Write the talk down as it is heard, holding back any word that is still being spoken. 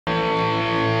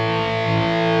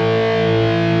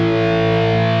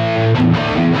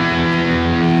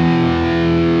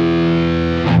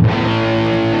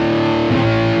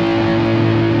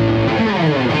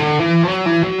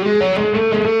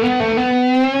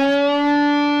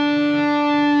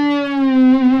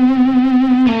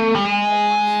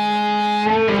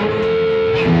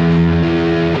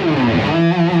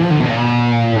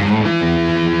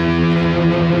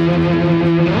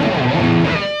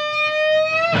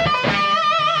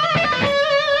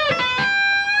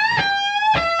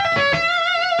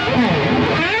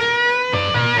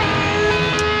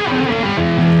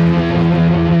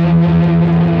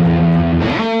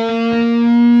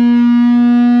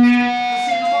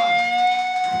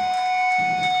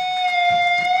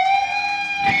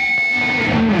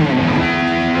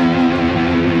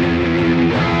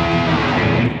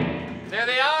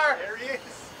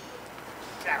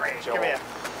Come here.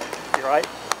 You right?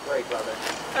 Great, brother.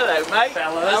 Hello, mate.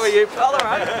 Fellas. How are you, pal? All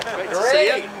right. Great to see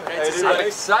you. Great to see you. I'm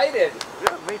excited.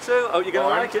 Yeah, me too. Oh, you're going to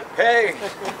like it? Hey.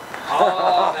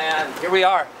 Oh, man. Here we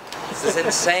are. This is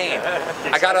insane.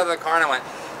 I got out of the car and I went,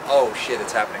 oh, shit,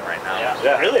 it's happening right now.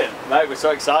 Yeah. Brilliant. Mate, we're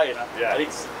so excited. Yeah.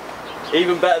 It's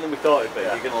even better than we thought it'd be.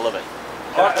 Yeah. You're going to love it.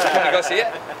 Oh, can we go see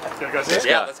it? Can we go see it?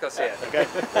 Yeah, let's go see it. Okay.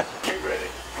 Get ready.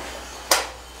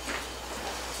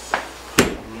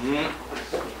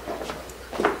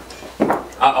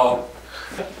 Uh-oh.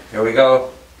 Here we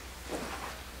go.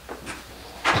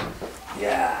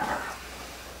 Yeah.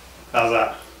 How's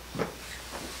that?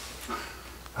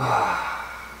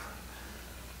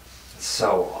 It's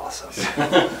so awesome.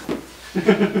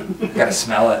 Gotta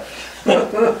smell it.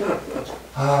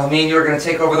 Oh, me and you are gonna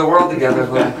take over the world together,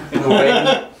 little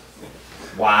baby.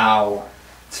 Wow.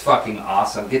 It's fucking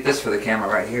awesome. Get this for the camera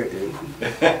right here, dude.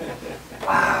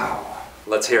 Wow.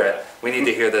 Let's hear it. We need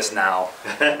to hear this now.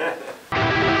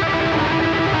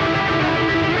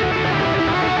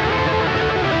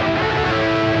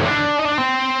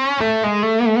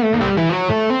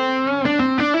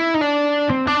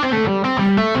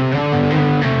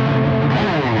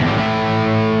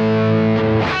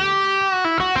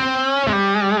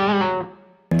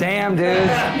 Damn, dude.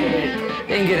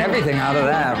 You can get everything out of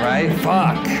that, right?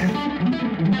 Fuck.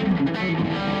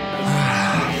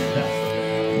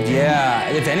 Yeah,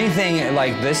 if anything,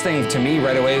 like this thing to me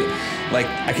right away, like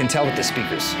I can tell with the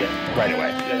speakers right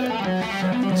away.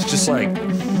 It's just like,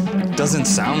 doesn't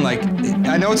sound like,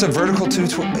 I know it's a vertical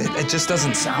 212, it just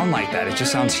doesn't sound like that. It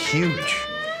just sounds huge.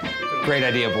 Great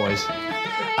idea, boys.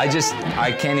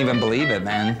 I can't even believe it,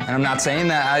 man. And I'm not saying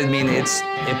that, I mean, it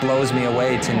blows me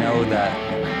away to know that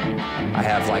I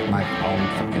have like my own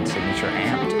fucking signature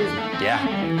amp, dude. Yeah.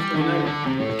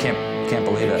 Can't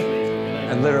believe it.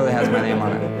 It literally has my name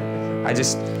on it.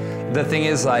 The thing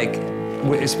is like,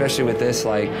 especially with this,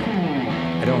 like,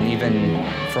 I don't even,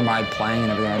 for my playing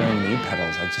and everything, I don't even need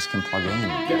pedals. I just can plug in.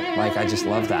 Like, I just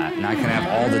love that. And I can have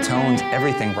all the tones,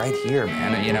 everything right here,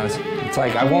 man. You know, it's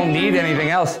like, I won't need anything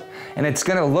else. And it's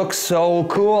gonna look so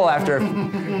cool after,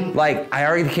 like, I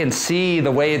already can see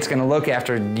the way it's gonna look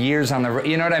after years on the,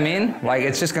 you know what I mean? Like,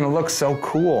 it's just gonna look so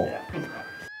cool.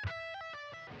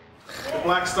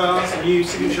 Blackstar's new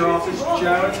signature artist,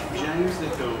 James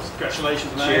Nichols.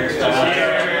 Congratulations, mate. Cheers.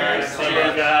 Cheers.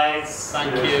 Cheers, guys.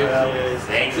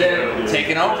 Thank you.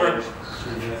 Taking over.